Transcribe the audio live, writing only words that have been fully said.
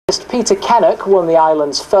Peter Kennock won the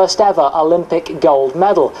island's first ever Olympic gold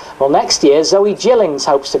medal. Well, next year, Zoe Gillings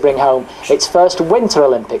hopes to bring home its first Winter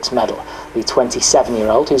Olympics medal. The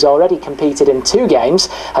 27-year-old, who's already competed in 2 games,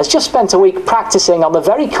 has just spent a week practicing on the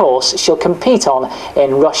very course she'll compete on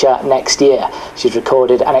in Russia next year. She's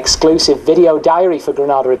recorded an exclusive video diary for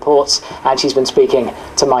Granada Reports, and she's been speaking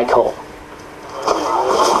to Mike Hall.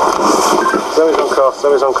 Zoe's on course,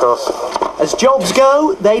 Zoe's on course. As jobs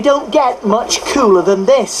go, they don't get much cooler than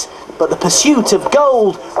this, but the pursuit of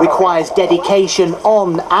gold requires dedication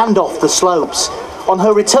on and off the slopes. On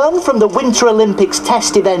her return from the Winter Olympics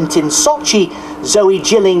test event in Sochi, Zoe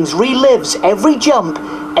Gillings relives every jump,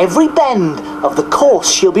 every bend of the course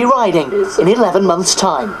she'll be riding in 11 months'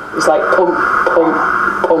 time. It's like pump, pump,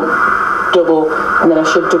 pump, double, and then I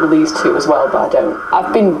should double these 2 as well, but I don't.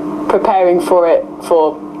 I've been preparing for it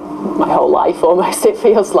for my whole life almost, it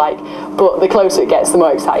feels like, but the closer it gets, the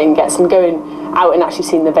more exciting it gets, and going out and actually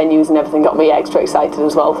seeing the venues and everything got me extra excited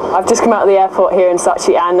as well. I've just come out of the airport here in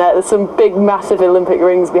Sochi, and there's some big massive Olympic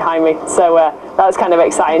rings behind me, so that was kind of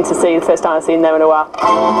exciting to see, the first time I've seen them in a while.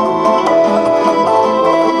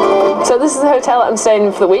 So this is the hotel that I'm staying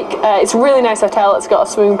in for the week. It's a really nice hotel. It's got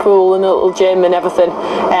a swimming pool and a little gym and everything,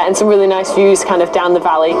 and some really nice views kind of down the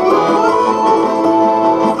valley.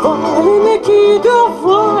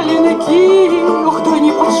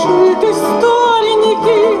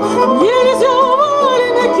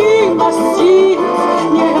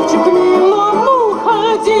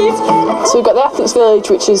 So we've got the Athletes Village,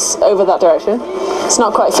 which is over that direction. It's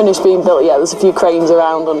not quite finished being built yet. There's a few cranes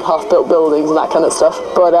around on half-built buildings and that kind of stuff.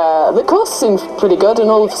 But the course seems pretty good, and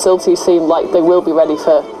all the facilities seem like they will be ready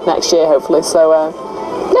for next year, hopefully. So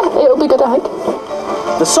yeah, it'll be good, I think.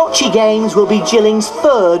 The Sochi Games will be Gillings'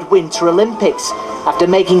 3rd Winter Olympics. After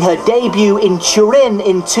making her debut in Turin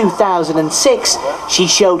in 2006, she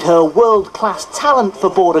showed her world-class talent for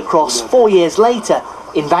border cross 4 years later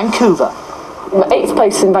in Vancouver. My 8th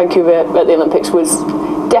place in Vancouver at the Olympics was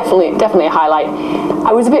definitely a highlight.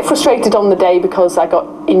 I was a bit frustrated on the day because I got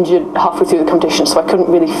injured halfway through the competition, so I couldn't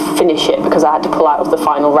really finish it because I had to pull out of the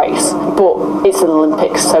final race. But it's an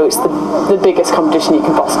Olympics, so it's the biggest competition you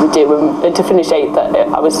can possibly do, and to finish 8th,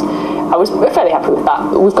 I was fairly happy with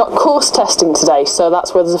that. We've got course testing today, so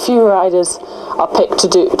that's where there's a few riders are picked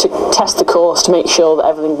to test the course, to make sure that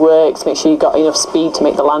everything works, make sure you've got enough speed to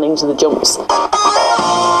make the landings and the jumps.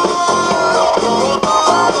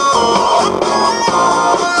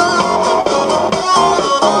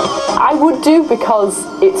 I would do because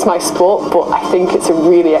it's my sport, but I think it's a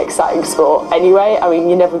really exciting sport anyway. I mean,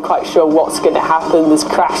 you're never quite sure what's going to happen. There's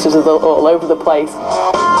crashes all over the place.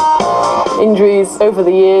 Injuries over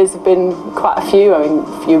the years have been quite a few. I mean,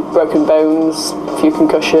 a few broken bones, a few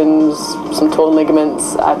concussions, some torn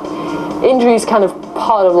ligaments. Injuries kind of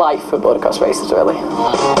part of life for border cross races, really.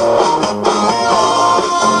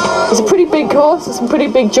 It's a pretty big course, there's some pretty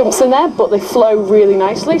big jumps in there, but they flow really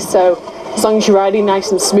nicely, so as long as you're riding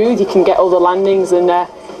nice and smooth, you can get all the landings, and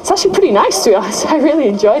it's actually pretty nice, to be honest. I really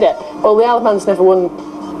enjoyed it. Well, the Isle of Man's never won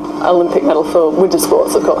an Olympic medal for winter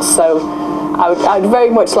sports, of course, so I'd very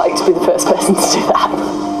much like to be the first person to do that.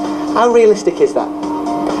 How realistic is that?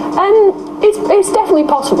 It's definitely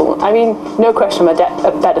possible. I mean, no question I'm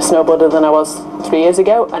a better snowboarder than I was 3 years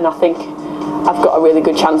ago, and I think I've got a really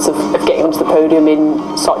good chance of getting onto the podium in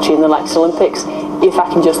Sochi in the next Olympics if I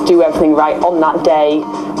can just do everything right on that day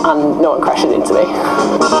and no one crashes into me.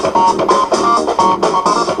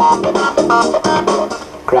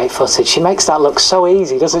 Great footage. She makes that look so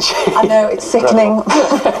easy, doesn't she? I know, it's sickening,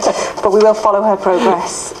 but we will follow her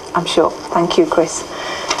progress, I'm sure. Thank you, Chris.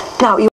 Now,